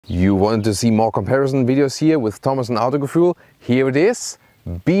You wanted to see more comparison videos here with Thomas and Autogefuehl? Here it is,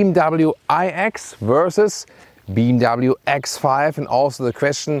 BMW iX versus BMW X5, and also the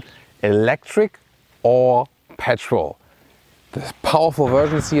question, electric or petrol? The powerful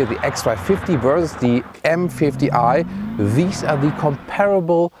versions here, the X5 versus the M50i, these are the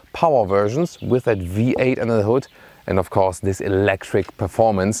comparable power versions with that V8 under the hood, and of course this electric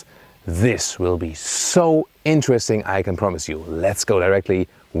performance. This will be so interesting, I can promise you. Let's go directly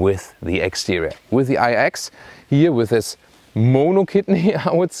with the exterior. With the iX here, with this mono kidney,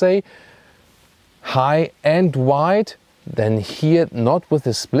 I would say, high and wide, then here not with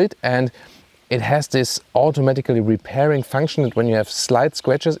the split, and it has this automatically repairing function that when you have slight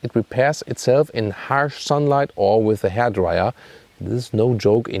scratches, it repairs itself in harsh sunlight or with a hairdryer. This is no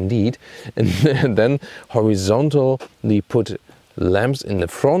joke indeed. And then horizontally put lamps in the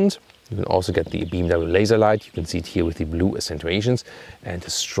front. You can also get the BMW laser light. You can see it here with the blue accentuations and a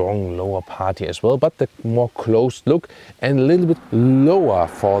strong lower part here as well, but the more closed look and a little bit lower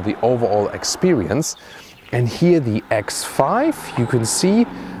for the overall experience. And here the X5, you can see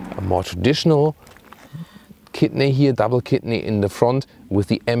a more traditional kidney here, double kidney in the front. With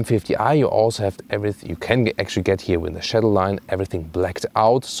the M50i, you also have everything. You can actually get here with the shadow line, everything blacked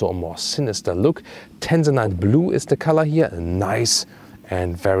out, so a more sinister look. Tanzanite blue is the color here, a nice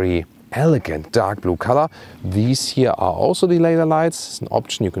and very elegant dark blue color. These here are also the laser lights. It's an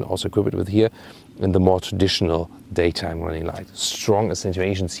option, you can also equip it with here. And the more traditional daytime running light. Strong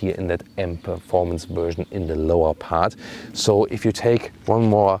accentuations here in that M performance version in the lower part. So if you take one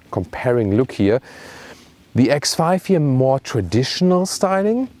more comparing look here, the X5 here, more traditional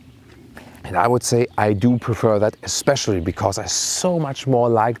styling. And I would say I do prefer that, especially because I so much more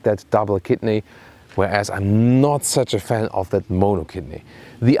like that double kidney, whereas I'm not such a fan of that mono kidney.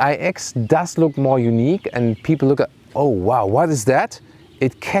 The iX does look more unique and people look at, oh wow, what is that?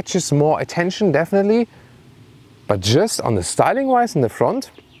 It catches more attention, definitely. But just on the styling wise in the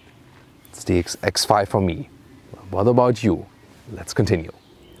front, it's the X5 for me. What about you? Let's continue.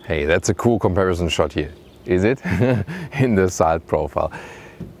 Hey, that's a cool comparison shot here, is it? In the side profile.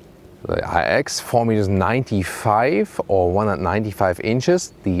 The iX 4.95 meters or 195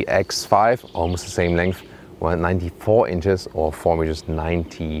 inches. The X5 almost the same length, 194 inches or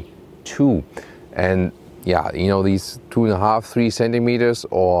 4.92 meters. And yeah, you know, these 2.5, 3 centimeters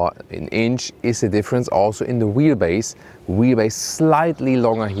or an inch is the difference also in the wheelbase. Wheelbase slightly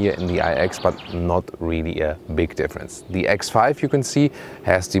longer here in the iX, but not really a big difference. The X5, you can see,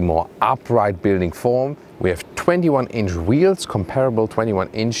 has the more upright building form. We have 21-inch wheels, comparable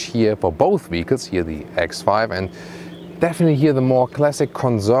 21-inch here for both vehicles, here the X5, and definitely here the more classic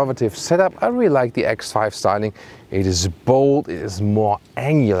conservative setup. I really like the X5 styling. It is bold, it is more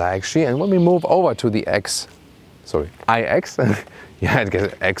angular actually. And when we move over to the iX, yeah, it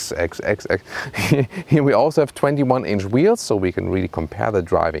gets X. Here we also have 21-inch wheels, so we can really compare the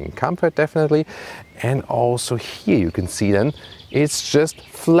driving comfort definitely. And also here you can see then, it's just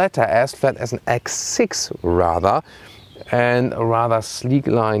flatter, as flat as an X6 rather, and a rather sleek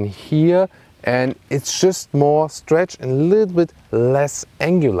line here. And it's just more stretch and a little bit less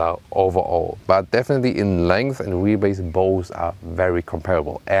angular overall, but definitely in length and wheelbase both are very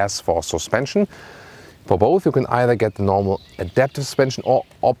comparable. As for suspension, for both you can either get the normal adaptive suspension or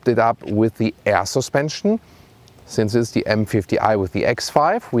opt it up with the air suspension. Since it's the M50i with the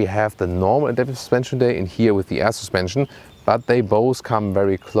X5, we have the normal adaptive suspension today, and here with the air suspension, but they both come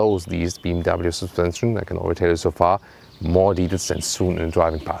very close, these BMW suspension, I can already tell you so far. More details than soon in the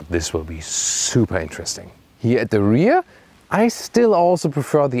driving part. This will be super interesting. Here at the rear, I still also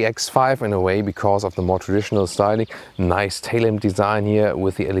prefer the X5 in a way because of the more traditional styling. Nice tail lamp design here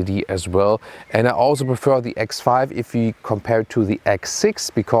with the LED as well. And I also prefer the X5 if we compare it to the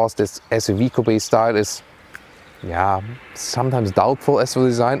X6 because this SUV coupe style is, yeah, sometimes doubtful as for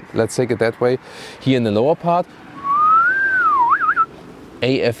design. Let's take it that way. Here in the lower part,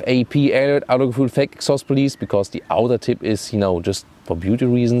 AFAP added Autogefuehl fake exhaust police because the outer tip is, you know, just for beauty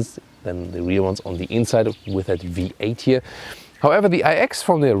reasons. Then the rear one's on the inside with that V8 here. However, the iX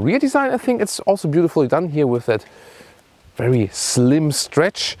from the rear design, I think it's also beautifully done here with that very slim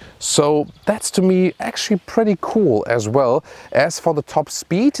stretch. So that's to me actually pretty cool as well. As for the top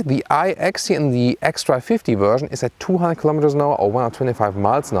speed, the iX here in the xDrive 50 version is at 200 kilometers an hour or 125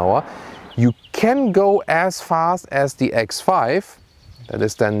 miles an hour. You can go as fast as the X5. That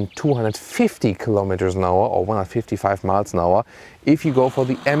is then 250 kilometers an hour or 155 miles an hour if you go for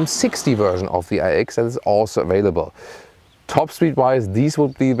the M60 version of the iX that is also available. Top speed wise, these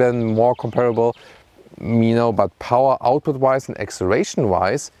would be then more comparable, you know, but power output wise and acceleration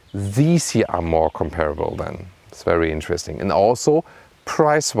wise, these here are more comparable then. It's very interesting. And also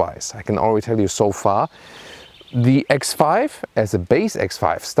price-wise, I can already tell you so far, the X5 as a base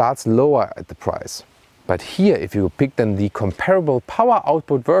X5 starts lower at the price. But here, if you pick then the comparable power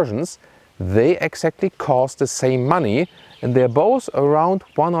output versions, they exactly cost the same money, and they're both around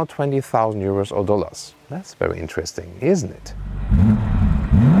 1 or 20,000 euros or dollars. That's very interesting, isn't it?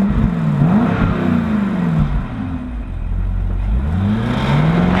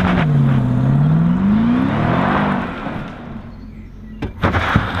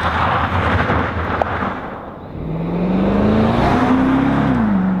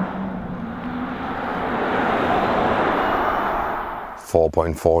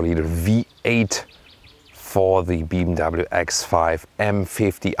 .4-liter V8 for the BMW X5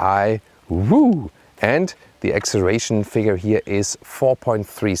 M50i. Woo! And the acceleration figure here is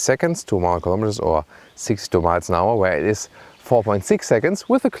 4.3 seconds, 2 mile kilometers or 62 miles an hour, where it is 4.6 seconds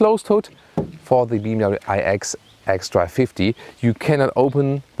with a closed hood for the BMW iX xDrive 50. You cannot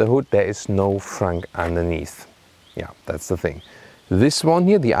open the hood, there is no frunk underneath. Yeah, that's the thing. This one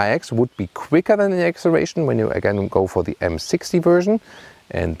here, the iX, would be quicker than the acceleration when you again go for the M60 version,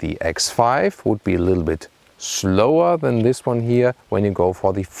 and the X5 would be a little bit slower than this one here when you go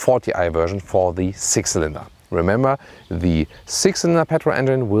for the 40i version for the 6-cylinder. Remember, the 6-cylinder petrol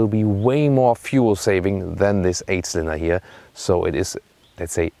engine will be way more fuel saving than this 8-cylinder here, so it is,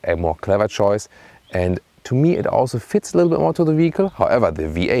 let's say, a more clever choice, and to me it also fits a little bit more to the vehicle. However, the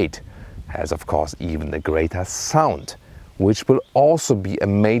V8 has of course even a greater sound, which will also be a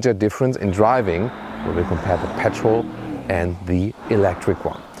major difference in driving when we compare the petrol and the electric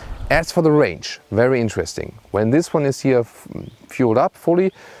one. As for the range, very interesting. When this one is here fueled up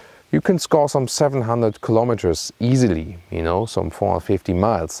fully, you can score some 700 kilometers easily, you know, some 450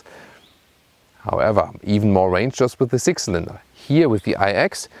 miles. However, even more range just with the 6-cylinder. Here with the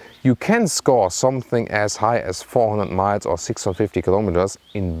iX, you can score something as high as 400 miles or 650 kilometers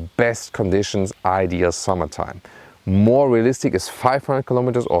in best conditions, ideal summertime. More realistic is 500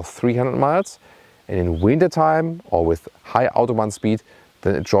 kilometers or 300 miles, and in winter time or with high autobahn speed,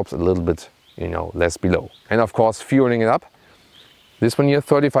 then it drops a little bit, you know, less below. And of course, fueling it up, this one here,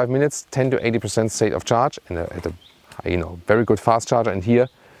 35 minutes, 10 to 80% state of charge, and at a, you know, very good fast charger. And here,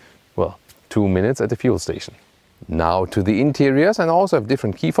 well, 2 minutes at the fuel station. Now to the interiors, and also have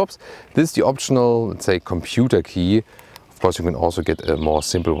different key fobs. This is the optional, let's say, computer key. Of course, you can also get a more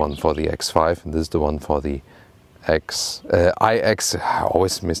simple one for the X5, and this is the one for the iX. I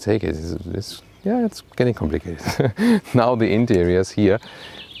always mistake it. Yeah, it's getting complicated. Now the interiors here.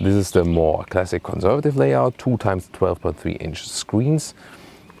 This is the more classic conservative layout, 2 times 12.3 inch screens.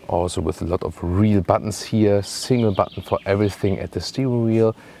 Also with a lot of real buttons here. Single button for everything at the steering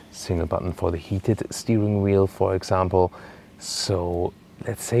wheel. Single button for the heated steering wheel, for example. So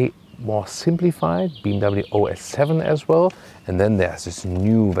let's say more simplified, BMW OS7 as well. And then there's this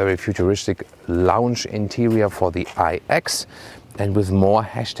new, very futuristic lounge interior for the iX, and with more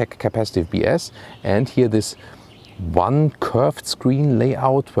hashtag capacitive BS. And here this one curved screen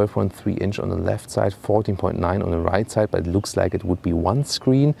layout, 12.3 inch on the left side, 14.9 on the right side, but it looks like it would be one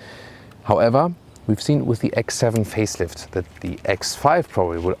screen. However, we've seen with the X7 facelift that the X5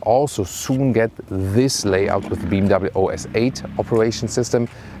 probably will also soon get this layout with the BMW OS8 operation system,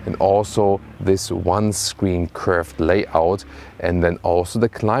 and also this one screen curved layout. And then also the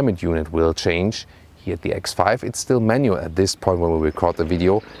climate unit will change. Here at the X5 it's still manual at this point when we record the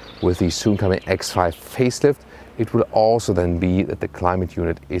video. With the soon coming X5 facelift, it will also then be that the climate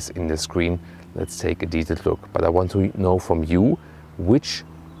unit is in the screen. Let's take a detailed look. But I want to know from you, which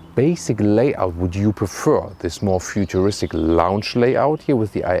basic layout would you prefer? This more futuristic lounge layout here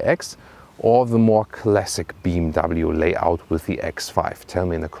with the iX, or the more classic BMW layout with the X5? Tell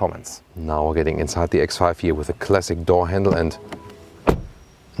me in the comments. Now we're getting inside the X5 here with a classic door handle and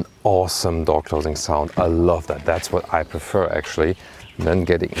an awesome door closing sound. I love that. That's what I prefer actually. And then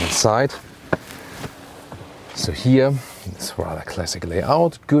getting inside. So here, this rather classic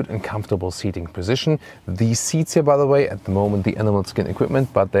layout, good and comfortable seating position. These seats here, by the way, at the moment the animal skin equipment,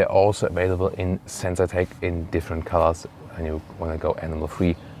 but they're also available in SensorTech in different colors. And you want to go animal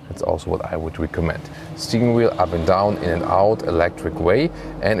free, that's also what I would recommend. Steering wheel up and down, in and out, electric way,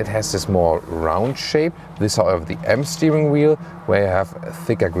 and it has this more round shape. This, however, the M steering wheel, where you have a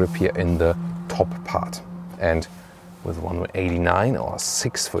thicker grip here in the top part. And with 189 or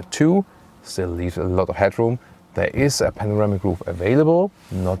 6'2", still leaves a lot of headroom. There is a panoramic roof available,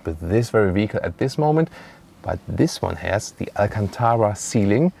 not with this very vehicle at this moment, but this one has the Alcantara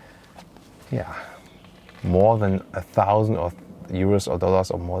ceiling. Yeah, more than 1,000 euros or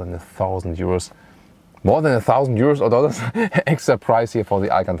dollars, or more than 1,000 euros. More than 1,000 euros or dollars extra price here for the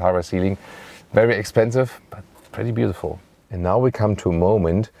Alcantara ceiling. Very expensive, but pretty beautiful. And now we come to a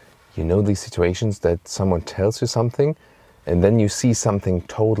moment, you know, these situations that someone tells you something and then you see something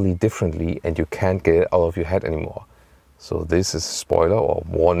totally differently and you can't get it out of your head anymore. So this is a spoiler or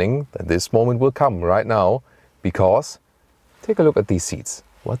warning that this moment will come right now, because take a look at these seats.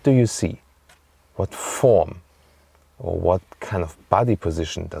 What do you see? What form or what kind of body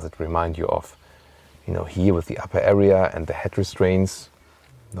position does it remind you of? You know, here with the upper area and the head restraints,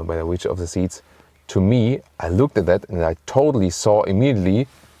 no matter which of the seats. To me, I looked at that and I totally saw immediately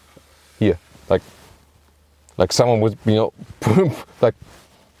here, like someone would, you know, like,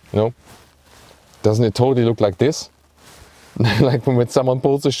 you know, doesn't it totally look like this? Like when someone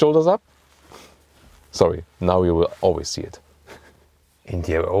pulls the shoulders up? Sorry, now you will always see it.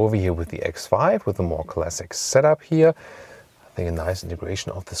 Interior over here with the X5 with a more classic setup here. I think a nice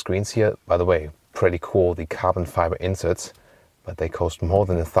integration of the screens here. By the way, pretty cool, the carbon fiber inserts, but they cost more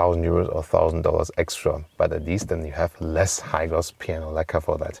than €1,000 or $1,000 extra. But at least then you have less high gloss piano lacquer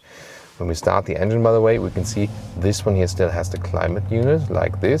for that. When we start the engine, by the way, we can see this one here still has the climate unit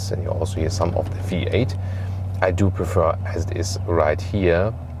like this, and you also hear some of the V8. I do prefer as it is right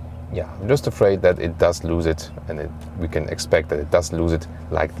here. Yeah, I'm just afraid that it does lose it, and we can expect that it does lose it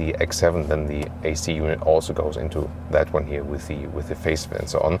like the X7. Then the AC unit also goes into that one here with the facelift and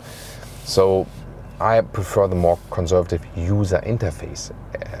so on. So I prefer the more conservative user interface.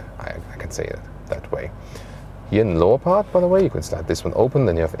 I can say it that way. Here in the lower part, by the way, you can slide this one open.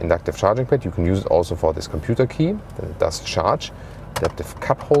 Then you have inductive charging pad. You can use it also for this computer key. Then it does charge. Adaptive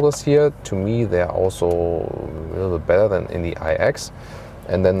cup holders here. To me, they are also a little bit better than in the iX.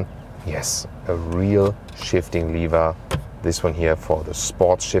 And then, yes, a real shifting lever. This one here for the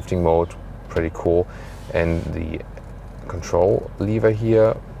sports shifting mode, pretty cool. And the control lever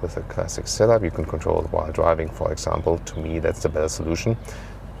here with a classic setup. You can control it while driving, for example. To me, that's the better solution.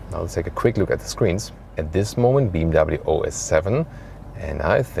 Now let's take a quick look at the screens. At this moment, BMW OS 7, and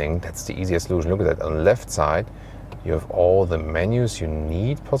I think that's the easiest solution. Look at that. On the left side, you have all the menus you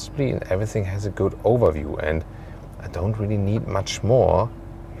need possibly, and everything has a good overview. And I don't really need much more.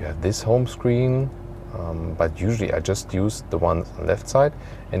 You have this home screen, but usually I just use the one on the left side,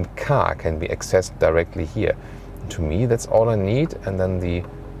 and car can be accessed directly here. To me, that's all I need. And then the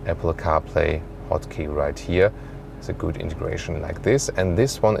Apple CarPlay hotkey right here. It's a good integration like this, and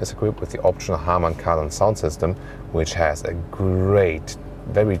this one is equipped with the optional Harman Kardon sound system, which has a great,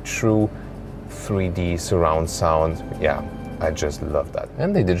 very true 3D surround sound. Yeah, I just love that.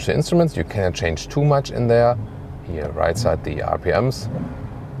 And the digital instruments, you cannot change too much in there. Here, right side the RPMs,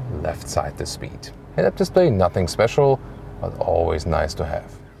 left side the speed. Head-up display, nothing special, but always nice to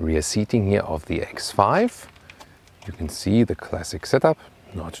have. Rear seating here of the X5. You can see the classic setup.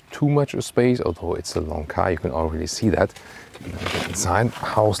 Not too much space, although it's a long car, you can already see that. And then get inside,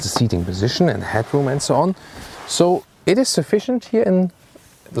 how's the seating position and headroom and so on. So it is sufficient here in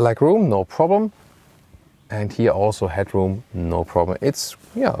the leg room, no problem. And here also headroom, no problem. It's,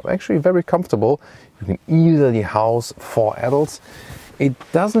 yeah, actually very comfortable. You can easily house 4 adults. It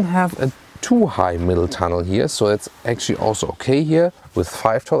doesn't have a too high middle tunnel here, so it's actually also okay here with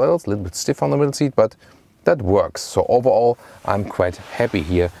 5 tall adults, a little bit stiff on the middle seat, but that works. So overall, I'm quite happy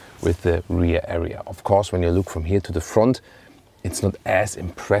here with the rear area. Of course, when you look from here to the front, it's not as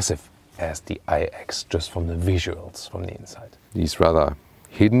impressive as the iX, just from the visuals from the inside. These rather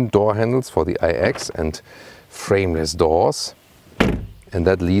hidden door handles for the iX and frameless doors. And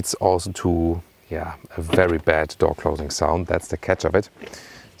that leads also to, yeah, a very bad door closing sound. That's the catch of it.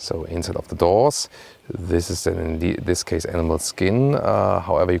 So inside of the doors, this is in this case animal skin.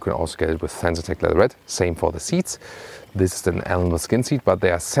 However, you can also get it with Sensatec leatherette. Same for the seats. This is an animal skin seat, but they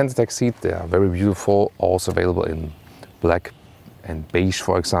are Sensatec seats. They are very beautiful. Also available in black and beige,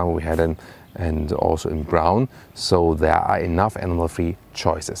 for example, we had them, and also in brown. So there are enough animal-free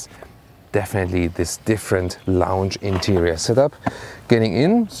choices. Definitely this different lounge interior setup. Getting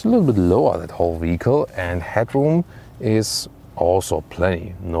in, it's a little bit lower, that whole vehicle, and headroom is also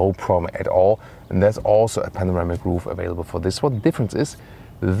plenty, no problem at all. And there's also a panoramic roof available for this one. The difference is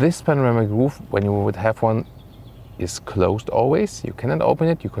this panoramic roof, when you would have one, is closed always. You cannot open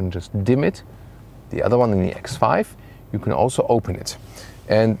it, you can just dim it. The other one in the X5, you can also open it.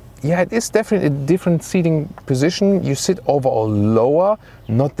 And yeah, it is definitely a different seating position. You sit overall lower,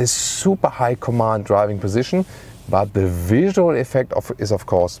 not this super high command driving position, but the visual effect is of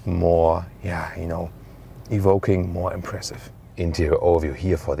course more, yeah, you know, evoking, more impressive. Interior overview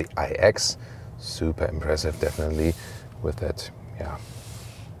here for the iX, super impressive, definitely, with that, yeah,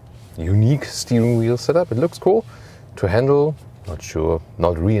 unique steering wheel setup. It looks cool to handle. Not sure,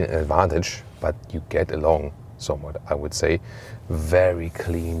 not really an advantage, but you get along somewhat, I would say. Very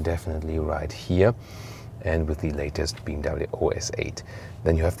clean, definitely right here. and with the latest BMW OS 8.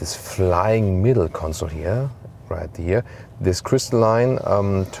 Then you have this flying middle console here, right here. This crystalline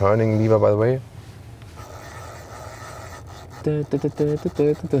turning lever, by the way.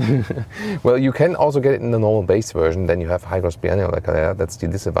 Well, you can also get it in the normal base version, then you have high gloss piano like that, that's the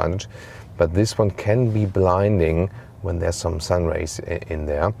disadvantage. But this one can be blinding when there's some sun rays in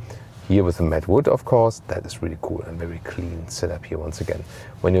there. Here with the matte wood, of course, that is really cool and very clean setup here once again.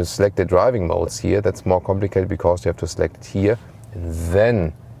 When you select the driving modes here, that's more complicated because you have to select it here and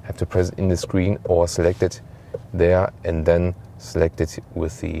then have to press it in the screen, or select it there and then select it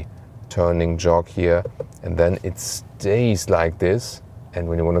with the turning jog here, and then it stays like this. And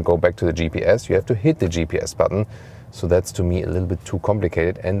when you want to go back to the GPS, you have to hit the GPS button. So that's to me a little bit too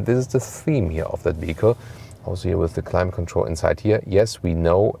complicated, and this is the theme here of that vehicle. Also here with the climate control inside here. Yes, we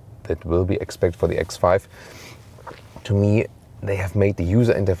know that will be expected for the X5. To me, they have made the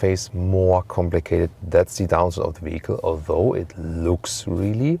user interface more complicated. That's the downside of the vehicle, although it looks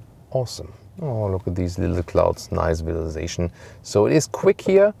really awesome. Oh, look at these little clouds, nice visualization. So it is quick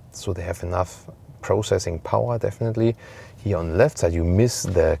here, so they have enough processing power, definitely. Here on the left side, you miss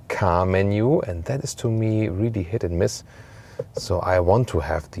the car menu, and that is to me really hit and miss. So I want to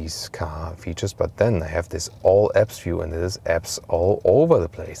have these car features, but then I have this all apps view, and there's apps all over the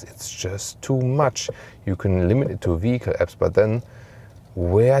place. It's just too much. You can limit it to vehicle apps, but then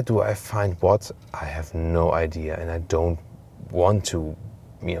where do I find what? I have no idea, and I don't want to,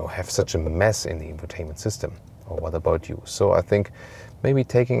 have such a mess in the infotainment system. Or what about you? So I think maybe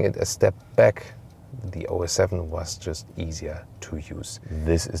taking it a step back, the OS 7 was just easier to use.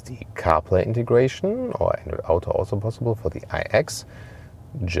 This is the CarPlay integration, or Android Auto also possible for the iX,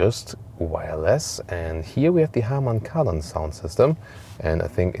 just wireless. And here we have the Harman Kardon sound system, and I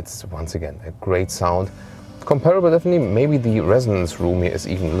think it's once again a great sound. Comparable, definitely. Maybe the resonance room here is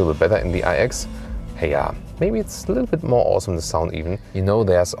even a little bit better in the iX. Hey, yeah, maybe it's a little bit more awesome, the sound even.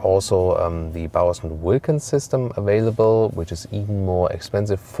 There's also the Bowers & Wilkins system available, which is even more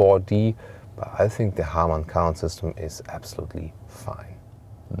expensive, 4D. But I think the Harman Kardon system is absolutely fine.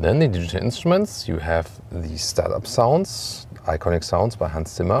 Then the digital instruments, you have the startup sounds, iconic sounds by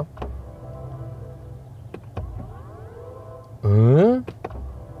Hans Zimmer.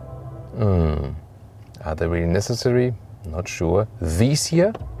 Are they really necessary? Not sure. These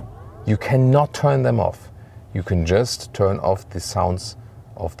here, you cannot turn them off. You can just turn off the sounds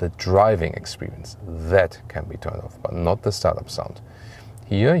of the driving experience. That can be turned off, but not the startup sound.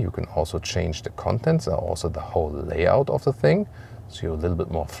 Here you can also change the contents and also the whole layout of the thing. So you're a little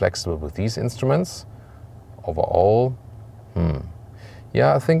bit more flexible with these instruments. Overall,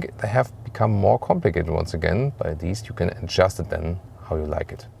 yeah, I think they have become more complicated once again. By these you can adjust it then how you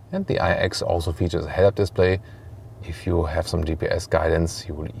like it. And the iX also features a head-up display. If you have some GPS guidance,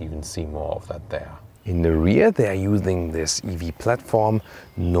 you will even see more of that there. In the rear, they are using this EV platform,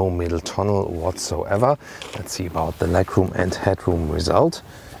 no middle tunnel whatsoever. Let's see about the legroom and headroom result.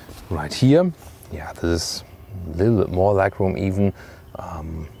 Right here, yeah, this is a little bit more legroom even.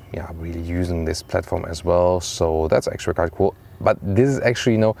 Yeah, really using this platform as well, so that's actually quite cool. But this is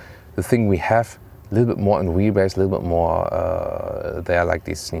actually, the thing we have a little bit more in wheelbase, a little bit more there, like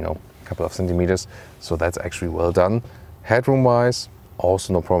this, couple of centimeters. So that's actually well done. Headroom wise,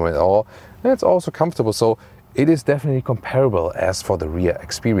 also no problem at all. And it's also comfortable, so it is definitely comparable as for the rear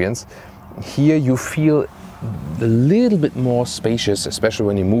experience. Here you feel a little bit more spacious, especially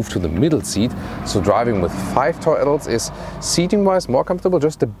when you move to the middle seat. So driving with 5 toy adults is seating wise more comfortable.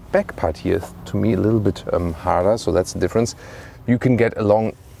 Just the back part here to me a little bit harder, so that's the difference. You can get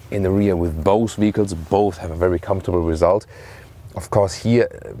along in the rear with both vehicles. Both have a very comfortable result. Of course here,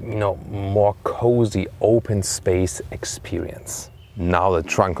 more cozy open space experience. Now the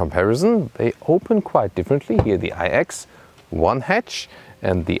trunk comparison, they open quite differently. Here the iX, one hatch,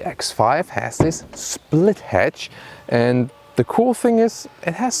 and the X5 has this split hatch. And the cool thing is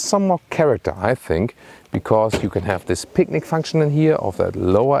it has some more character, I think, because you can have this picnic function in here of that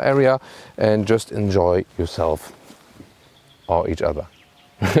lower area and just enjoy yourself or each other.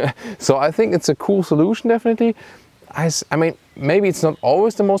 So I think it's a cool solution, definitely. I mean, maybe it's not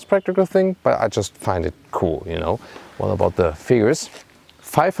always the most practical thing, but I just find it cool, What about the figures?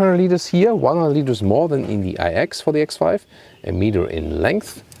 500 liters here, 100 liters more than in the iX for the X5, a meter in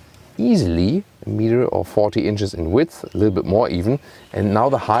length, easily a meter or 40 inches in width, a little bit more even. And now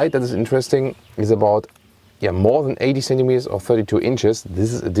the height, that is interesting, is about more than 80 centimeters or 32 inches.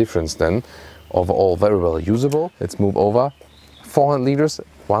 This is a difference then, overall very well usable. Let's move over. 400 liters,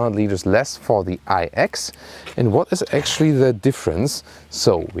 100 liters less for the iX. And what is actually the difference?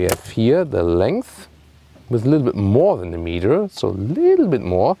 So we have here the length with a little bit more than a meter, so a little bit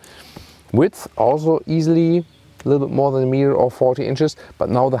more. Width also easily a little bit more than a meter or 40 inches, but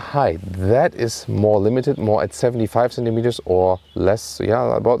now the height, that is more limited, more at 75 centimeters or less,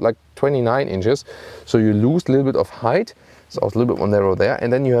 yeah, about like 29 inches. So you lose a little bit of height. It's also a little bit more narrow there,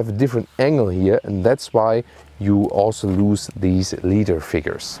 and then you have a different angle here, and that's why you also lose these liter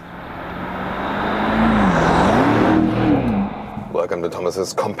figures. Welcome to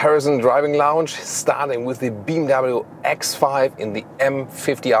Thomas's Comparison Driving Lounge, starting with the BMW X5 in the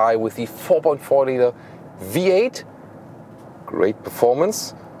M50i with the 4.4 liter V8. Great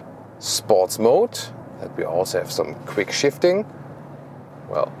performance, sports mode, that we also have some quick shifting.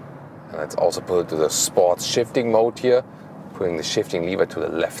 Well, and let's also put it to the sports shifting mode here, putting the shifting lever to the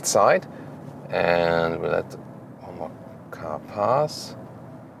left side, and we'll let one more car pass.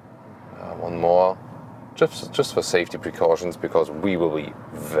 One more, just for safety precautions, because we will be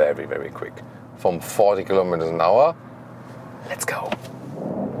very, very quick. From 40 kilometers an hour, let's go.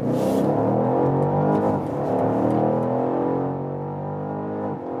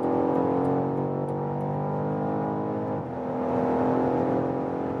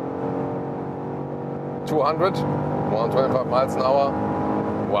 $200, 125 miles an hour.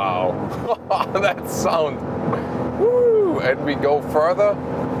 Wow, that sound. Woo. And we go further.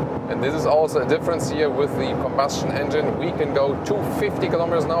 And this is also a difference here with the combustion engine. We can go 250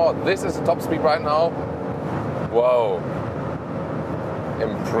 kilometers an hour. This is the top speed right now. Whoa.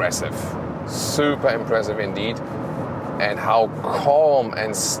 Impressive. Super impressive indeed. And how calm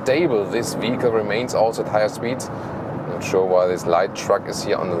and stable this vehicle remains also at higher speeds. Not sure why this light truck is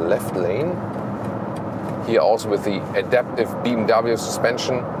here on the left lane. Here also with the adaptive BMW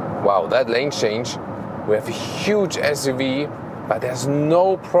suspension. Wow, that lane change. We have a huge SUV, but there's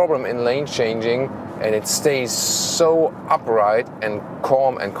no problem in lane changing, and it stays so upright and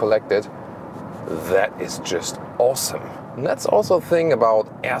calm and collected. That is just awesome. And that's also a thing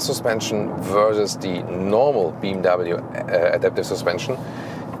about air suspension versus the normal BMW adaptive suspension.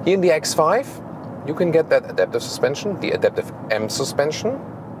 Here in the X5, you can get that adaptive suspension, the adaptive M suspension,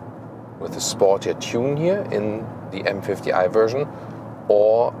 with the sportier tune here in the M50i version,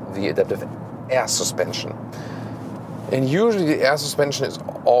 or the adaptive air suspension. And usually the air suspension is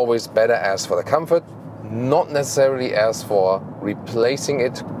always better as for the comfort, not necessarily as for replacing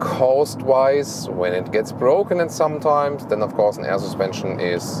it cost-wise when it gets broken, and sometimes then of course an air suspension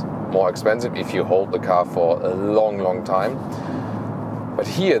is more expensive if you hold the car for a long, long time. But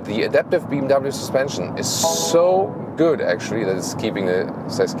here the adaptive BMW suspension is so good actually that it's keeping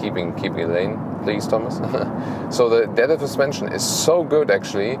the lane, please Thomas. So the adaptive suspension is so good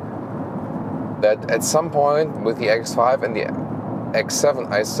actually that at some point with the X5 and the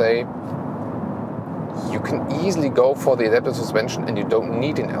X7 I say you can easily go for the adaptive suspension and you don't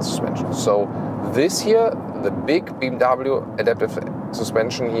need an air suspension. So this here, the big BMW adaptive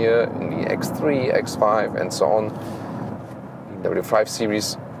suspension here in the X3, X5 and so on, BMW 5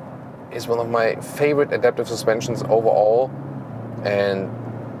 Series, is one of my favorite adaptive suspensions overall, and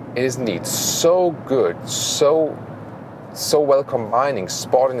it is indeed so good, so well combining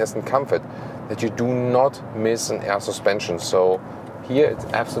sportiness and comfort that you do not miss an air suspension. So here it's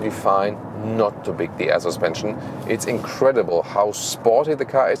absolutely fine not to pick the air suspension. It's incredible how sporty the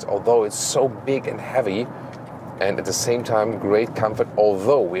car is, although it's so big and heavy, and at the same time great comfort,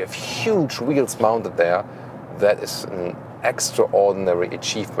 although we have huge wheels mounted there. That is an extraordinary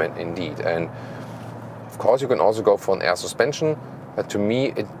achievement indeed. And of course you can also go for an air suspension, but to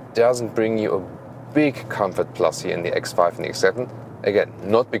me it doesn't bring you a big comfort plus here in the X5 and the X7. Again,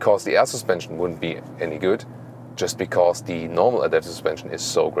 not because the air suspension wouldn't be any good, just because the normal adaptive suspension is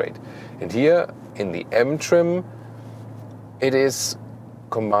so great. And here in the M trim it is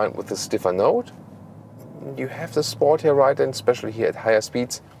combined with the stiffer note. You have the sport here, right, and especially here at higher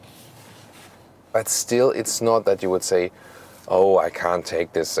speeds. But still it's not that you would say, oh, I can't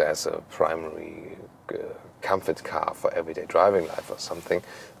take this as a primary comfort car for everyday driving life or something.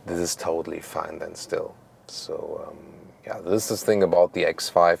 This is totally fine then still. So yeah, this is the thing about the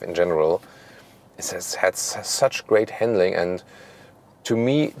X5 in general. It has had such great handling, and to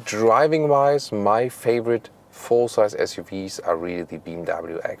me, driving wise, my favorite full-size SUVs are really the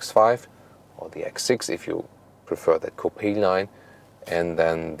BMW X5 or the X6 if you prefer that coupe line, and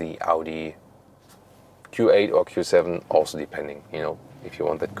then the Audi Q8 or Q7, also depending, you know, if you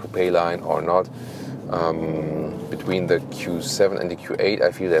want that coupe line or not. Between the Q7 and the Q8,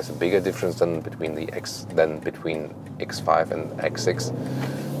 I feel there's a bigger difference than between X5 and X6.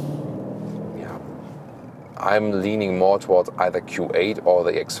 Yeah, I'm leaning more towards either Q8 or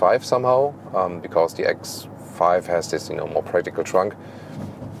the X5 somehow, because the X5 has this, you know, more practical trunk.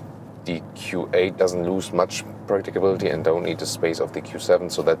 the Q8 doesn't lose much practicability and don't need the space of the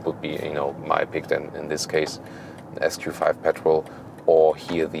Q7, so that would be, you know, my pick then in this case, the SQ5 Petrol, or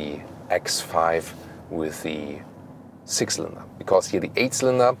here the X5 with the 6-cylinder. Because here the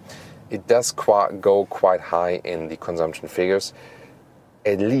 8-cylinder, it does go quite high in the consumption figures,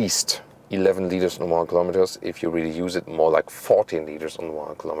 at least 11 liters on 1 kilometers. If you really use it, more like 14 liters on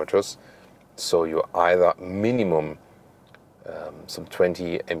 1 kilometers. So you're either minimum some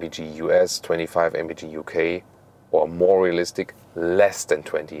 20 mpg US, 25 mpg UK, or more realistic, less than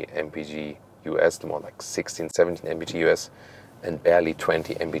 20 mpg US, more like 16, 17 mpg US, and barely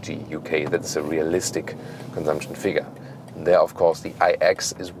 20 mpg UK. That's a realistic consumption figure. And there, of course, the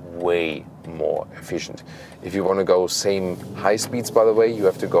iX is way more efficient. If you want to go same high speeds, by the way, you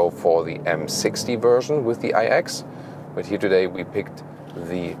have to go for the M60 version with the iX. But here today we picked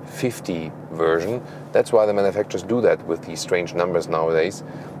the 50 version. That's why the manufacturers do that with these strange numbers nowadays,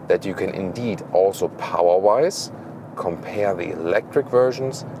 that you can indeed also power-wise compare the electric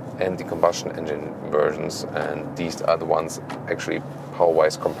versions and the combustion engine versions, and these are the ones actually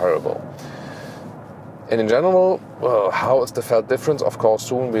power-wise comparable. And in general, well, how is the felt difference? Of course,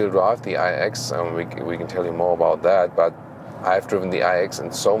 soon we'll drive the iX, and we can tell you more about that, but I've driven the iX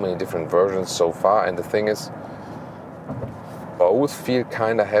in so many different versions so far, and the thing is, both feel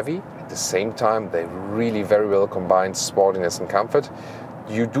kind of heavy. At the same time, they really very well combine sportiness and comfort.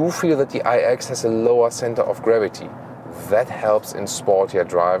 You do feel that the iX has a lower center of gravity. That helps in sportier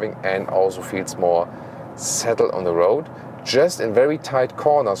driving and also feels more settled on the road. Just in very tight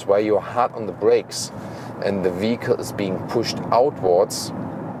corners where you're hard on the brakes and the vehicle is being pushed outwards,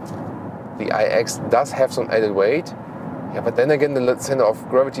 the iX does have some added weight. Yeah, but then again, the center of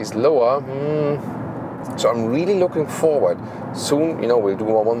gravity is lower. So I'm really looking forward. Soon, you know, we'll do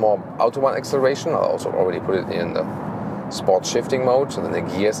one more Autobahn acceleration. I'll also already put it in the sport shifting mode, so then the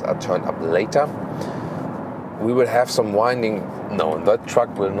gears are turned up later. We will have some winding. No, that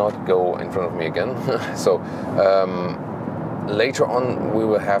truck will not go in front of me again. So later on we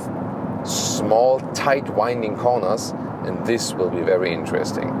will have small, tight winding corners, and this will be very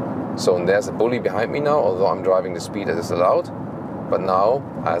interesting. So and there's a bully behind me now, although I'm driving the speed that is allowed. But now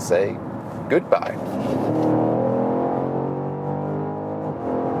I say goodbye.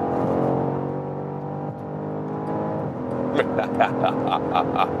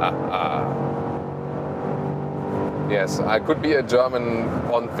 Yes, I could be a German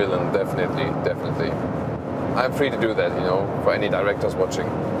Bond villain, definitely. I'm free to do that, you know, for any directors watching.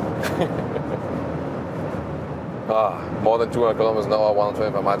 More than 200 kilometers an hour,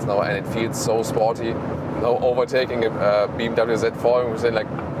 125 miles an hour, and it feels so sporty. Now overtaking a BMW Z4, and we're saying like,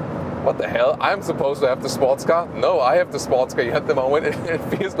 what the hell? I'm supposed to have the sports car? No, I have the sports car. At the moment, it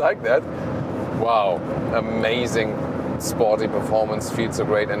feels like that. Wow, amazing sporty performance, feels so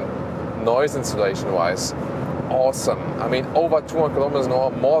great, and noise insulation wise, awesome. I mean, over 200 kilometers an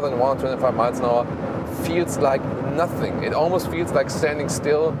hour, more than 125 miles an hour, feels like nothing. It almost feels like standing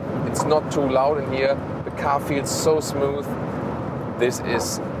still. It's not too loud in here. The car feels so smooth. This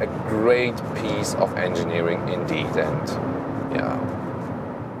is a great piece of engineering indeed, and yeah.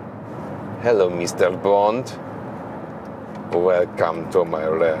 Hello, Mr. Bond. Welcome to my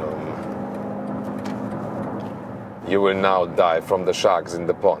realm. You will now die from the sharks in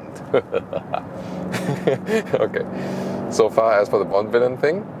the pond. Okay, so far as for the Bond villain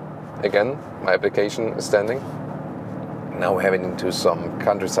thing, again, my application is standing. Now we're heading into some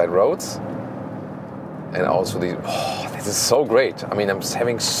countryside roads. And also this is so great. I mean, I'm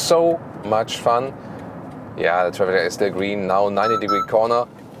having so much fun. Yeah, the traffic light is still green. Now 90-degree corner.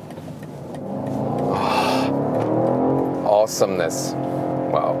 Awesomeness.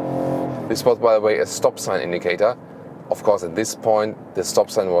 Wow. This was, by the way, a stop sign indicator. Of course, at this point, the stop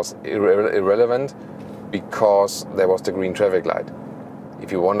sign was irrelevant because there was the green traffic light.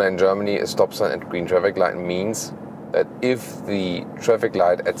 If you wonder, in Germany, a stop sign and green traffic light means that if the traffic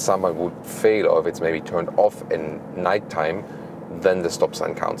light at some point would fail, or if it's maybe turned off in night time, then the stop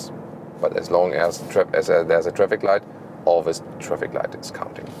sign counts. But as long as there's a traffic light, always traffic light is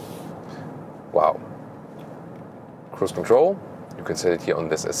counting. Wow. Cruise control, you can set it here on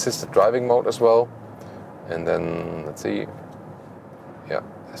this assisted driving mode as well. And then, let's see, yeah,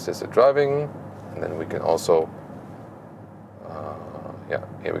 assisted driving. And then we can also, yeah,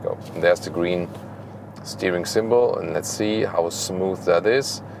 here we go. And there's the green steering symbol, and let's see how smooth that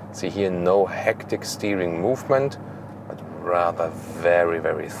is. See here, no hectic steering movement, but rather very,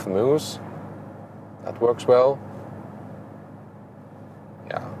 very smooth. That works well.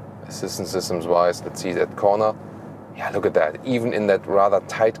 Yeah, assistance systems wise, let's see that corner. Yeah, look at that. Even in that rather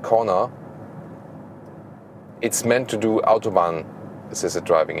tight corner, it's meant to do Autobahn assisted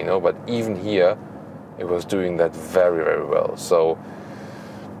driving, you know, but even here it was doing that very, very well. So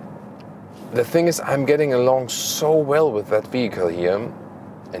the thing is, I'm getting along so well with that vehicle here.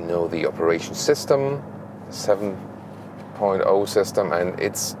 I know the operation system, 7.0 system, and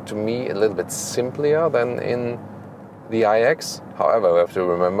it's to me a little bit simpler than in the iX. However, we have to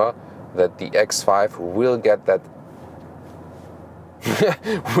remember that the X5 will get that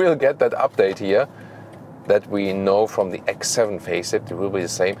will get that update here that we know from the X7 facelift. It will be the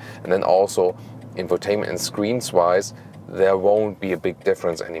same, and then also infotainment and screens wise, there won't be a big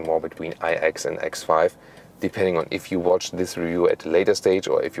difference anymore between iX and X5, depending on if you watch this review at a later stage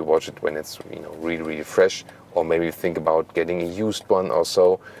or if you watch it when it's, you know, really, really fresh, or maybe you think about getting a used one or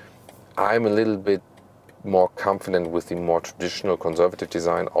so. I'm a little bit more confident with the more traditional conservative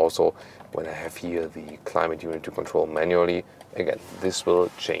design. Also, when I have here the climate unit to control manually, again, this will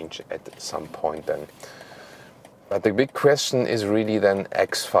change at some point then. But the big question is really then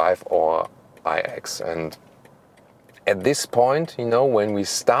X5 or iX. And at this point, you know, when we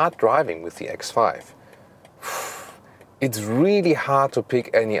start driving with the X5, it's really hard to pick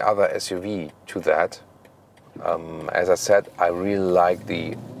any other SUV to that. As I said, I really like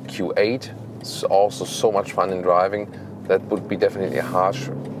the Q8. It's also so much fun in driving. That would be definitely a harsh,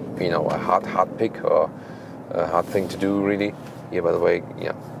 you know, a hard pick, or a hard thing to do really. Here, by the way,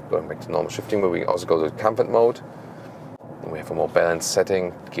 yeah, going back to normal shifting mode, we also go to comfort mode. We have a more balanced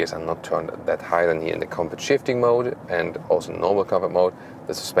setting. Gears are not turned that high than here in the comfort shifting mode, and also normal comfort mode.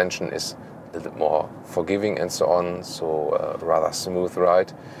 The suspension is a little bit more forgiving and so on, so rather smooth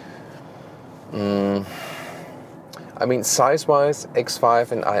ride. I mean, size-wise,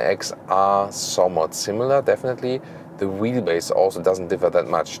 X5 and iX are somewhat similar, definitely. The wheelbase also doesn't differ that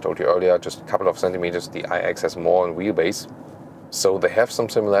much. Told you earlier, just a couple of centimeters. The iX has more on wheelbase, so they have some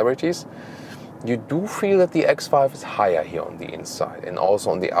similarities. You do feel that the X5 is higher here on the inside and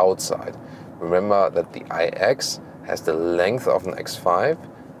also on the outside. Remember that the iX has the length of an X5,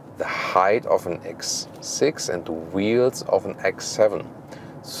 the height of an X6, and the wheels of an X7.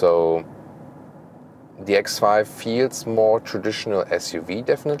 So the X5 feels more traditional SUV,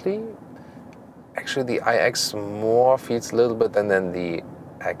 definitely. Actually, the iX more feels a little bit than the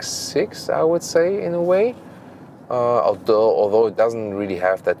X6, I would say, in a way. Although it doesn't really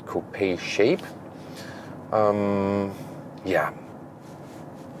have that coupe shape. Yeah,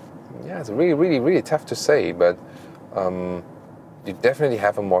 it's really tough to say, but you definitely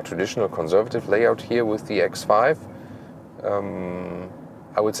have a more traditional conservative layout here with the X5.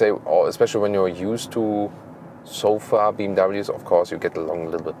 I would say, especially when you're used to so far BMWs, of course, you get along a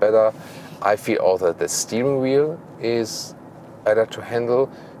little bit better. I feel also that the steering wheel is better to handle.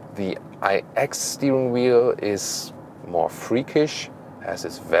 The iX steering wheel is more freakish, has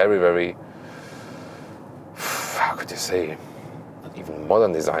this very, how could you say, not even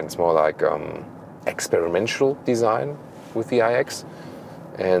modern design. It's more like experimental design with the iX.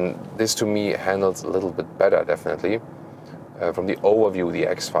 And this to me handles a little bit better, definitely. From the overview, the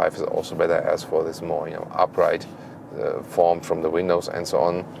X5 is also better as for this more, you know, upright form from the windows and so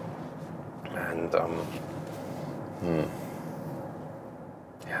on. And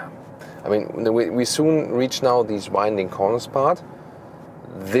yeah, I mean, we soon reach now these winding corners part.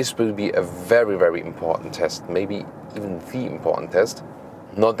 This will be a very important test, maybe even the important test.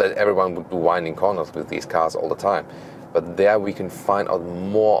 Not that everyone would do winding corners with these cars all the time, but there we can find out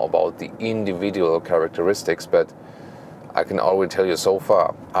more about the individual characteristics. But I can already tell you so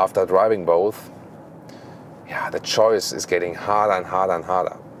far, after driving both, yeah, the choice is getting harder and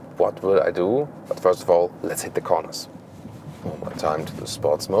harder. What will I do? But first of all, let's hit the corners. One more time to the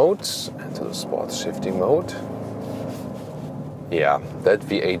sports mode and to the sports shifting mode. Yeah, that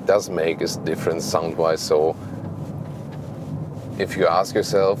V8 does make a difference sound-wise, so if you ask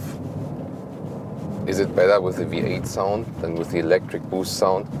yourself, is it better with the V8 sound than with the electric boost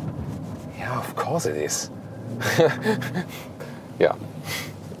sound? Yeah, of course it is. Yeah.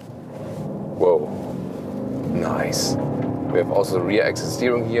 Whoa. Nice. We have also the rear exit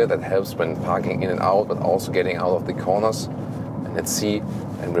steering here that helps when parking in and out, but also getting out of the corners. And let's see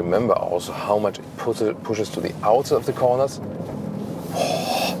and remember also how much it pushes to the outside of the corners.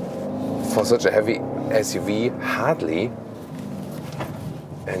 For such a heavy SUV, hardly.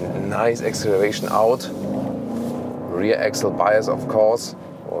 And nice acceleration out. Rear axle bias, of course,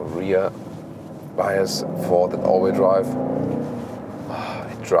 or rear bias for that all-wheel drive.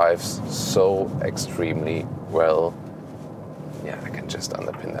 It drives so extremely well. Yeah, I can just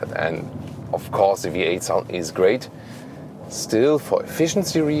underpin that. And of course the V8 sound is great. Still, for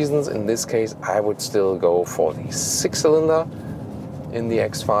efficiency reasons, in this case, I would still go for the 6-cylinder in the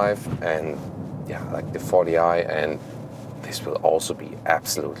X5, and yeah, like the 40i, and this will also be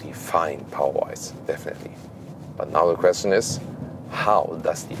absolutely fine power-wise, definitely. But now the question is, how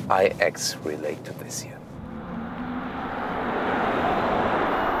does the iX relate to this here?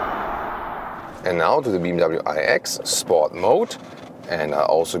 And now to the BMW iX Sport mode, and I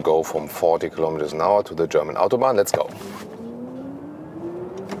also go from 40 kilometers an hour to the German Autobahn. Let's go.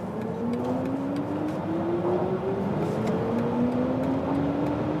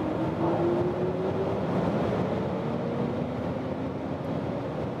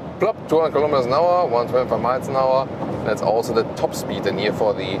 Plop, 200 kilometers an hour, 125 miles an hour. That's also the top speed in here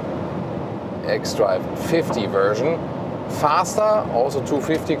for the xDrive 50 version. Faster, also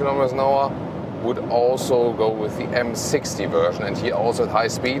 250 kilometers an hour. Would also go with the M60 version, and here also at high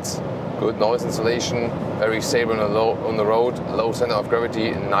speeds, good noise insulation, very stable on the road, low center of gravity,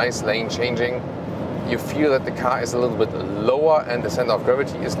 nice lane changing. You feel that the car is a little bit lower and the center of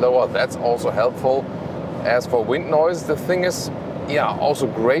gravity is lower. That's also helpful. As for wind noise, the thing is, yeah, also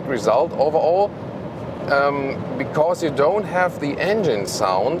great result overall, because you don't have the engine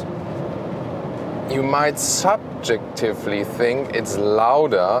sound. You might subjectively think it's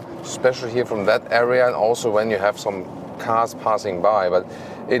louder, especially here from that area, and also when you have some cars passing by, but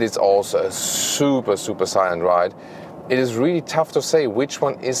it is also a super silent ride. It is really tough to say which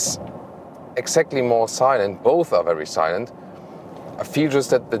one is exactly more silent. Both are very silent. I feel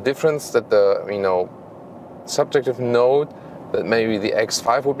just that the difference, that the subjective note, that maybe the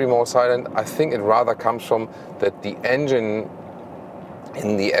X5 would be more silent, I think it rather comes from that the engine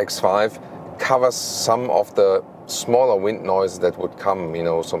in the X5 covers some of the smaller wind noise that would come,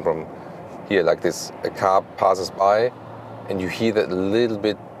 some from here, like this, a car passes by and you hear that a little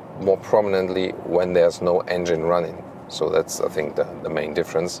bit more prominently when there's no engine running. So that's, I think, the main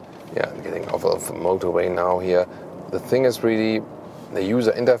difference. Yeah, getting off of the motorway now here. The thing is really, the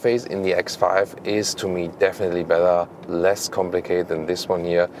user interface in the X5 is, to me, definitely better, less complicated than this one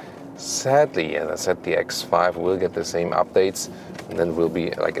here. Sadly, as I said, the X5 will get the same updates, and then will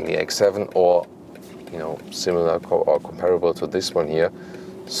be like in the X7 or similar or comparable to this one here.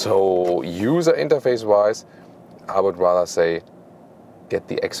 So user interface wise, I would rather say get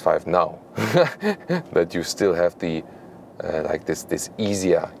the X5 now, that you still have the this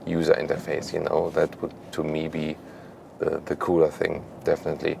easier user interface. That would, to me, be the cooler thing,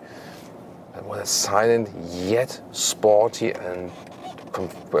 definitely. And what a silent yet sporty and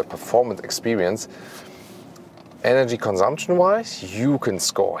performance experience. Energy consumption wise, you can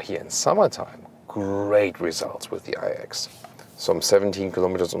score here in summertime great results with the iX. Some 17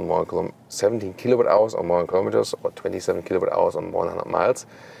 kilometers on 17 kilowatt hours on 100 kilometers, or 27 kilowatt hours on 100 miles,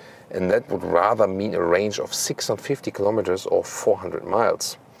 and that would rather mean a range of 650 kilometers or 400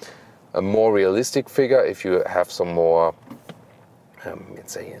 miles. A more realistic figure, if you have some more,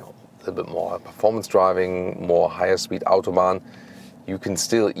 let's say, a little bit more performance driving, more higher speed Autobahn, you can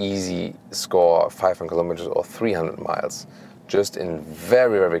still easily score 500 kilometers or 300 miles. Just in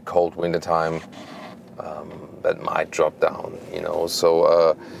very cold winter time, that might drop down,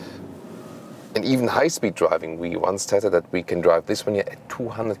 So, and even high speed driving, we once tested that we can drive this one here at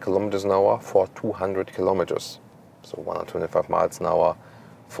 200 kilometers an hour for 200 kilometers. So 125 miles an hour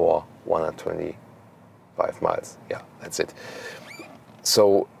for 125 miles. Yeah, that's it.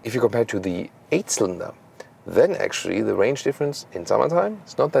 So if you compare to the 8-cylinder, then actually the range difference in summertime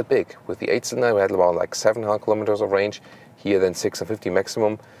is not that big. With the 8-cylinder, we had about like 700 kilometers of range. Here then 650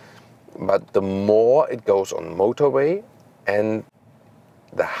 maximum. But the more it goes on motorway, and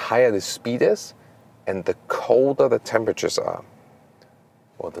the higher the speed is, and the colder the temperatures are,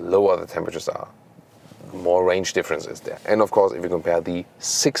 or the lower the temperatures are, the more range difference is there. And of course, if you compare the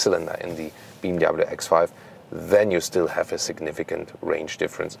 6-cylinder in the BMW X5, then you still have a significant range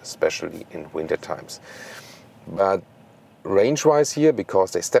difference, especially in winter times. But range-wise here,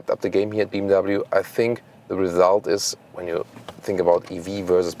 because they stepped up the game here at BMW, I think the result is, when you think about EV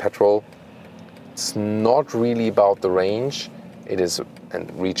versus petrol, it's not really about the range. It is,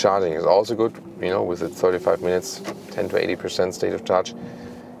 and recharging is also good, with the 35 minutes, 10 to 80% state of charge.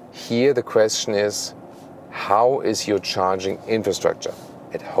 Here the question is, how is your charging infrastructure?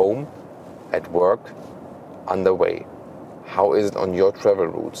 At home, at work, underway? How is it on your travel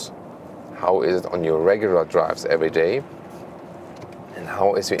routes? How is it on your regular drives every day? And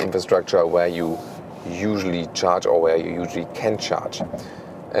how is your infrastructure where you usually charge, or where you usually can charge?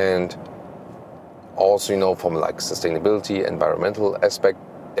 And also, from like sustainability, environmental aspect,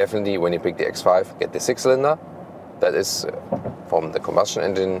 definitely when you pick the X5, get the 6-cylinder. That is, from the combustion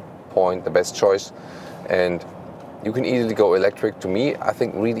engine point, the best choice. And you can easily go electric. To me, I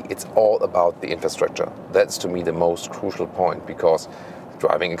think really it's all about the infrastructure. That's, to me, the most crucial point, because the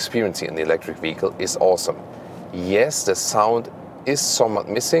driving experience in the electric vehicle is awesome. yes, the sound is somewhat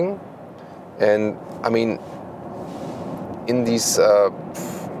missing, and I mean, in these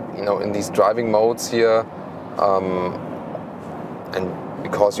in these driving modes here, and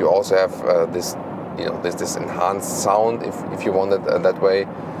because you also have this this enhanced sound, if you want it that way,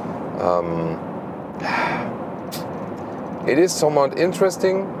 it is somewhat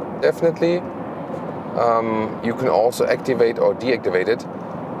interesting, definitely. You can also activate or deactivate it.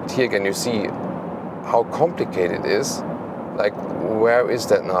 But here again, you see how complicated it is. Like, where is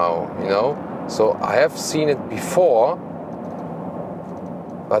that now? So I have seen it before,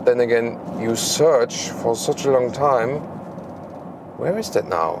 but then again, you search for such a long time. Where is that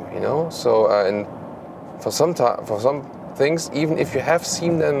now? So and for some things, even if you have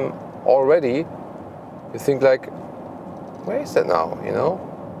seen them already, you think like, where is that now?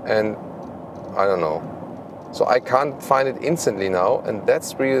 And I don't know. So I can't find it instantly now, and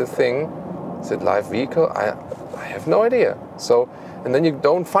that's really the thing. Is it live vehicle? I have no idea. So, and then you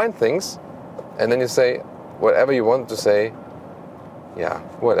don't find things, and then you say whatever you want to say. Yeah,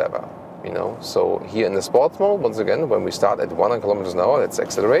 whatever. So here in the sports mode, once again, when we start at 100 kilometers an hour, let's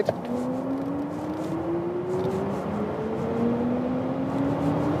accelerate.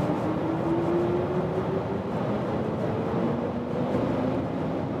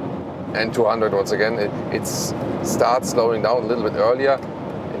 And 200 once again, it starts slowing down a little bit earlier.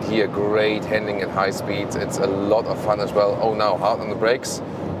 And here, great handling at high speeds. It's a lot of fun as well. Oh, now hard on the brakes.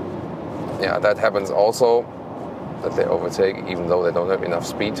 Yeah, that happens also, that they overtake even though they don't have enough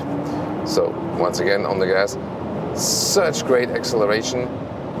speed. So once again on the gas, such great acceleration.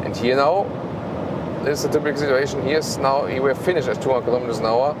 And here now, this is a typical situation. Here's now, we're finished at 200 kilometers an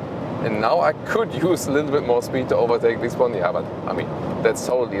hour. And now I could use a little bit more speed to overtake this one. Yeah, but I mean, that's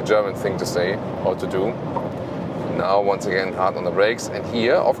totally a German thing to say or to do. Now, once again, hard on the brakes. And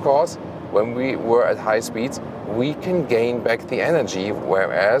here, of course, when we were at high speeds, we can gain back the energy,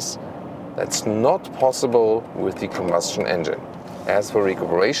 whereas that's not possible with the combustion engine. As for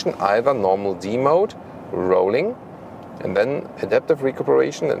recuperation, either normal D mode, rolling, and then adaptive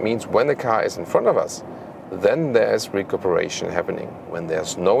recuperation. That means when the car is in front of us, then there's recuperation happening. When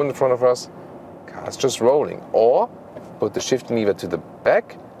there's no one in front of us, car's just rolling. Or put the shifting lever to the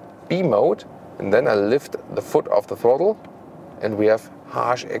back, B mode, and then I lift the foot off the throttle, and we have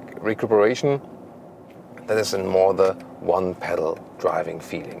harsh recuperation. That is in more the one pedal driving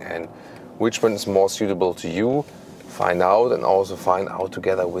feeling. And which one is more suitable to you, find out, and also find out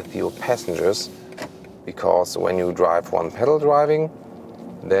together with your passengers. Because when you drive one pedal driving,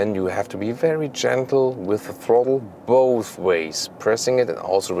 then you have to be very gentle with the throttle both ways, pressing it and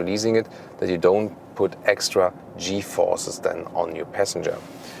also releasing it, that you don't put extra G-forces then on your passenger.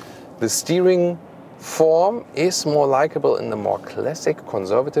 The steering form is more likable in the more classic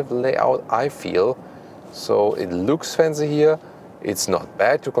conservative layout, I feel. So it looks fancy here. It's not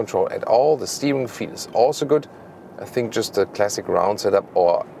bad to control at all. The steering feel is also good. I think just a classic round setup,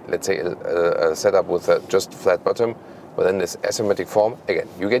 or let's say a setup with a just flat bottom, but then this asymmetric form, again,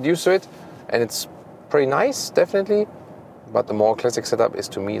 you get used to it, and it's pretty nice, definitely. But the more classic setup is,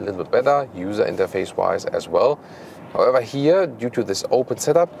 to me, a little bit better, user interface-wise as well. However, here, due to this open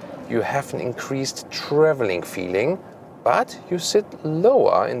setup, you have an increased traveling feeling, but you sit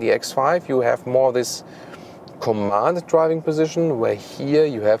lower. In the X5, you have more this command driving position, where here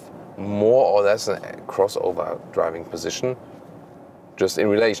you have more or less a crossover driving position, just in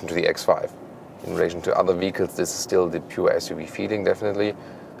relation to the X5. In relation to other vehicles, this is still the pure SUV feeling, definitely.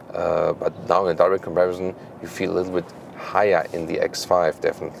 But now in direct comparison, you feel a little bit higher in the X5,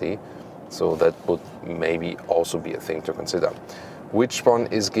 definitely. So that would maybe also be a thing to consider. Which one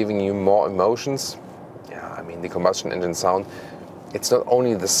is giving you more emotions? Yeah, I mean, the combustion engine sound, it's not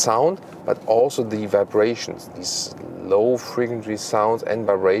only the sound, but also the vibrations, these low frequency sounds and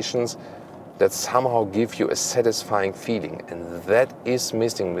vibrations that somehow give you a satisfying feeling. And that is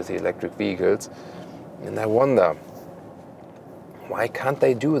missing with the electric vehicles. And I wonder, why can't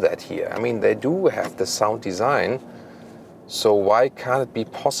they do that here? I mean, they do have the sound design, so why can't it be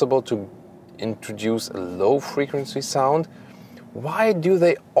possible to introduce a low frequency sound? Why do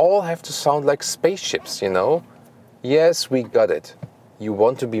they all have to sound like spaceships, Yes, we got it. You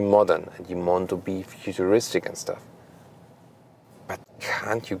want to be modern and you want to be futuristic and stuff. But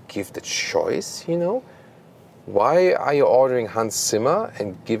can't you give the choice, Why are you ordering Hans Zimmer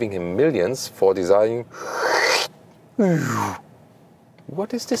and giving him millions for designing?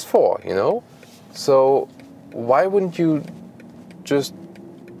 What is this for, So why wouldn't you just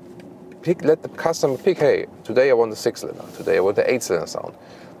let the customer pick, hey, today I want the 6-cylinder, today I want the 8-cylinder sound,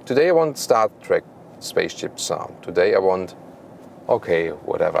 today I want Star Trek spaceship sound, today I want okay,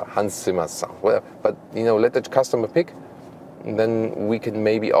 whatever, Hans Zimmer sound, whatever. But you know, let the customer pick, and then we can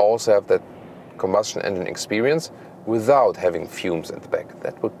maybe also have that combustion engine experience without having fumes at the back.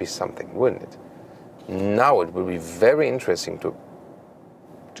 That would be something, wouldn't it? Now it will be very interesting to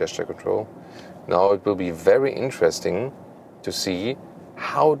gesture control. Now it will be very interesting to see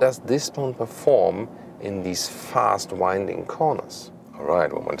how does this one perform in these fast winding corners. All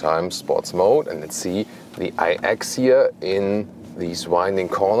right, one more time, sports mode, and let's see the iX here in these winding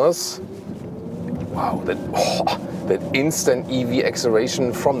corners. Wow, that instant EV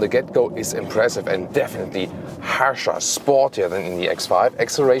acceleration from the get-go is impressive and definitely harsher, sportier than in the X5.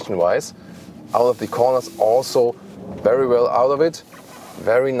 Acceleration-wise, out of the corners also very well out of it,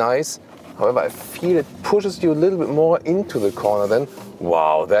 very nice. However, I feel it pushes you a little bit more into the corner then.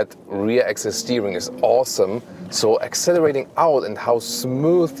 Wow, that rear axis steering is awesome. So accelerating out and how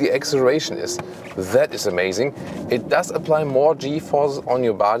smooth the acceleration is, that is amazing. It does apply more G-forces on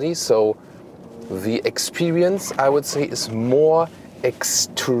your body, so the experience, I would say, is more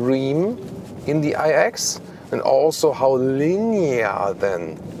extreme in the iX, and also how linear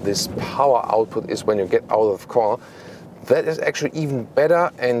then this power output is when you get out of the corner. That is actually even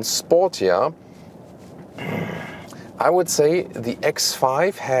better and sportier. I would say the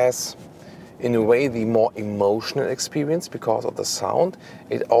X5 has, in a way, the more emotional experience because of the sound.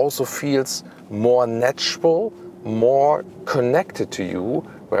 It also feels more natural, more connected to you,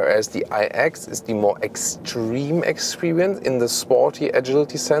 whereas the iX is the more extreme experience in the sporty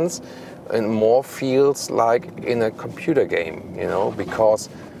agility sense, and more feels like in a computer game, you know, because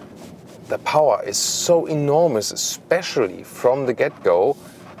the power is so enormous, especially from the get-go.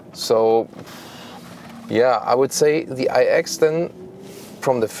 So yeah, I would say the iX then,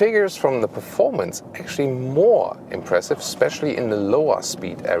 from the figures, from the performance, actually more impressive, especially in the lower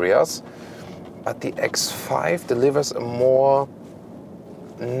speed areas. But the X5 delivers a more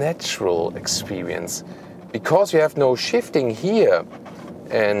natural experience because you have no shifting here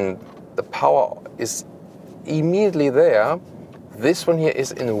and the power is immediately there. This one here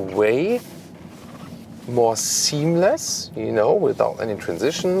is in a way more seamless, you know, without any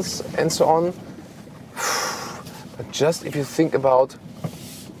transitions and so on. But just if you think about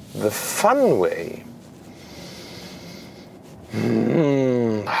the fun way,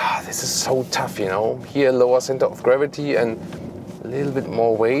 this is so tough, you know. Here, lower center of gravity and a little bit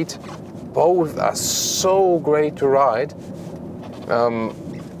more weight. Both are so great to ride.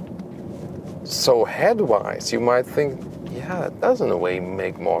 So head-wise, you might think, yeah, it does in a way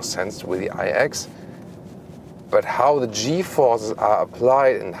make more sense with the iX. But how the G-forces are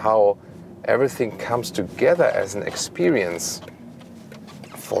applied and how everything comes together as an experience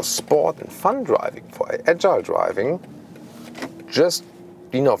for sport and fun driving, for agile driving, just,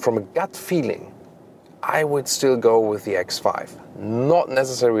 you know, from a gut feeling, I would still go with the X5. Not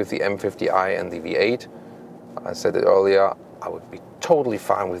necessarily with the M50i and the V8. I said it earlier, I would be totally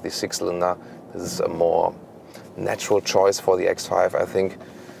fine with the 6-cylinder. This is a more natural choice for the X5, I think.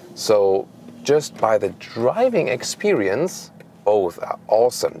 So just by the driving experience, both are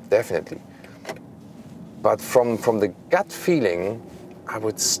awesome, definitely. But from the gut feeling, I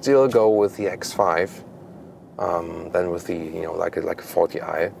would still go with the X5 than with the, you know, like a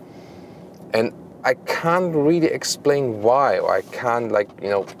 40i. And I can't really explain why, or I can't, like, you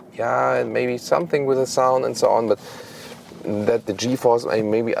know, yeah, maybe something with the sound and so on, but that the G-force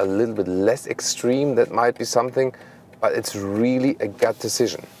may be a little bit less extreme, that might be something, but it's really a gut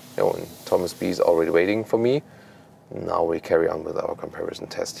decision. You know, and Thomas B is already waiting for me. Now we carry on with our comparison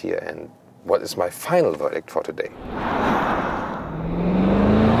test here, and what is my final verdict for today?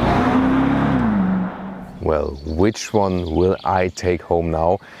 Well, which one will I take home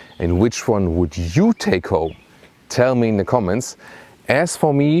now, and which one would you take home? Tell me in the comments. As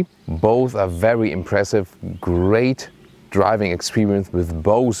for me, both are very impressive, great driving experience with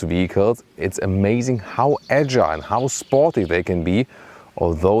both vehicles. It's amazing how agile and how sporty they can be,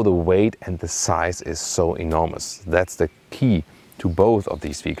 although the weight and the size is so enormous. That's the key to both of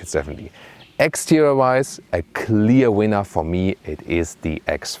these vehicles, definitely. Exterior-wise, a clear winner for me, it is the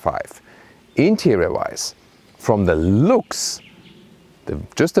X5. Interior-wise, from the looks,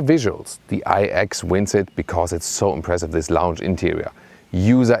 just the visuals, the iX wins it because it's so impressive, this lounge interior.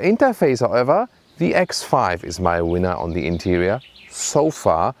 User interface, however, the X5 is my winner on the interior so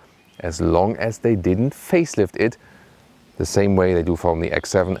far, as long as they didn't facelift it the same way they do from the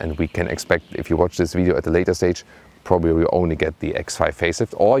X7, and we can expect, if you watch this video at a later stage, probably we only get the X5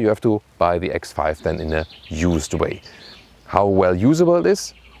 facelift, or you have to buy the X5 then in a used way. How well usable it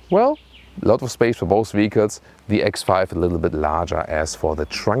is? Well, a lot of space for both vehicles. The X5 a little bit larger as for the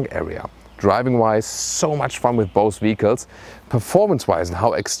trunk area. driving wise, so much fun with both vehicles. Performance wise and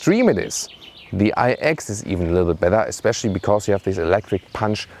how extreme it is, the iX is even a little bit better, especially because you have this electric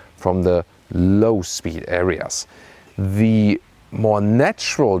punch from the low speed areas. The more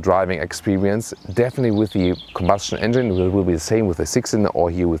natural driving experience, definitely with the combustion engine, will be the same with the 6-cylinder or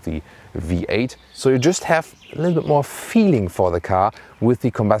here with the V8. So you just have a little bit more feeling for the car with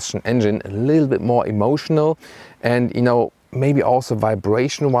the combustion engine, a little bit more emotional, and you know, maybe also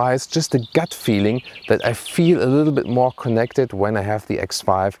vibration wise, just a gut feeling that I feel a little bit more connected when I have the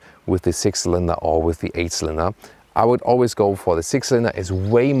X5 with the 6-cylinder or with the 8-cylinder. I would always go for the 6-cylinder. It's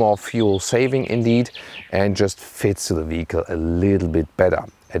way more fuel saving indeed and just fits to the vehicle a little bit better.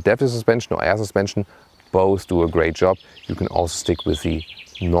 Adaptive suspension or air suspension, both do a great job. You can also stick with the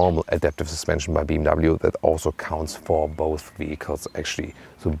normal adaptive suspension by BMW. That also counts for both vehicles actually.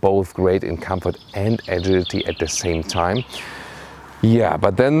 So both great in comfort and agility at the same time. Yeah,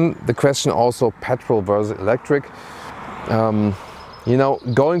 but then the question also petrol versus electric. You know,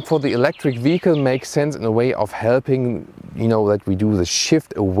 going for the electric vehicle makes sense in a way of helping, you know, that we do the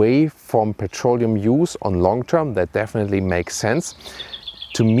shift away from petroleum use on long term. That definitely makes sense.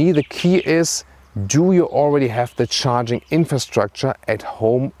 To me, the key is, do you already have the charging infrastructure at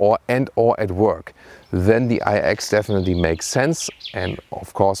home or at work? Then the iX definitely makes sense. And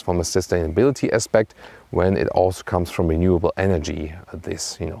of course, from a sustainability aspect, when it also comes from renewable energy,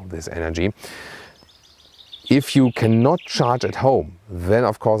 this energy. If you cannot charge at home, then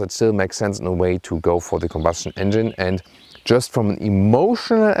of course it still makes sense in a way to go for the combustion engine. And just from an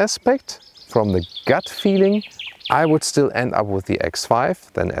emotional aspect, from the gut feeling, I would still end up with the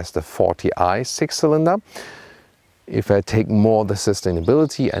X5 than as the 40i 6-cylinder. If I take more the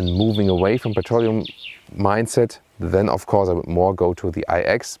sustainability and moving away from petroleum mindset, then of course I would more go to the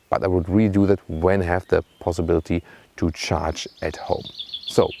iX, but I would really do that when I have the possibility to charge at home.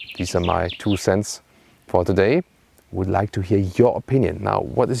 So these are my 2 cents for today. Would like to hear your opinion. Now,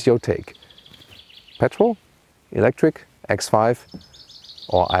 what is your take? Petrol, electric, X5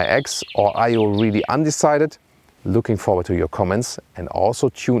 or iX, or are you really undecided? Looking forward to your comments, and also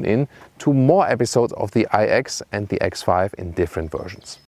tune in to more episodes of the iX and the X5 in different versions.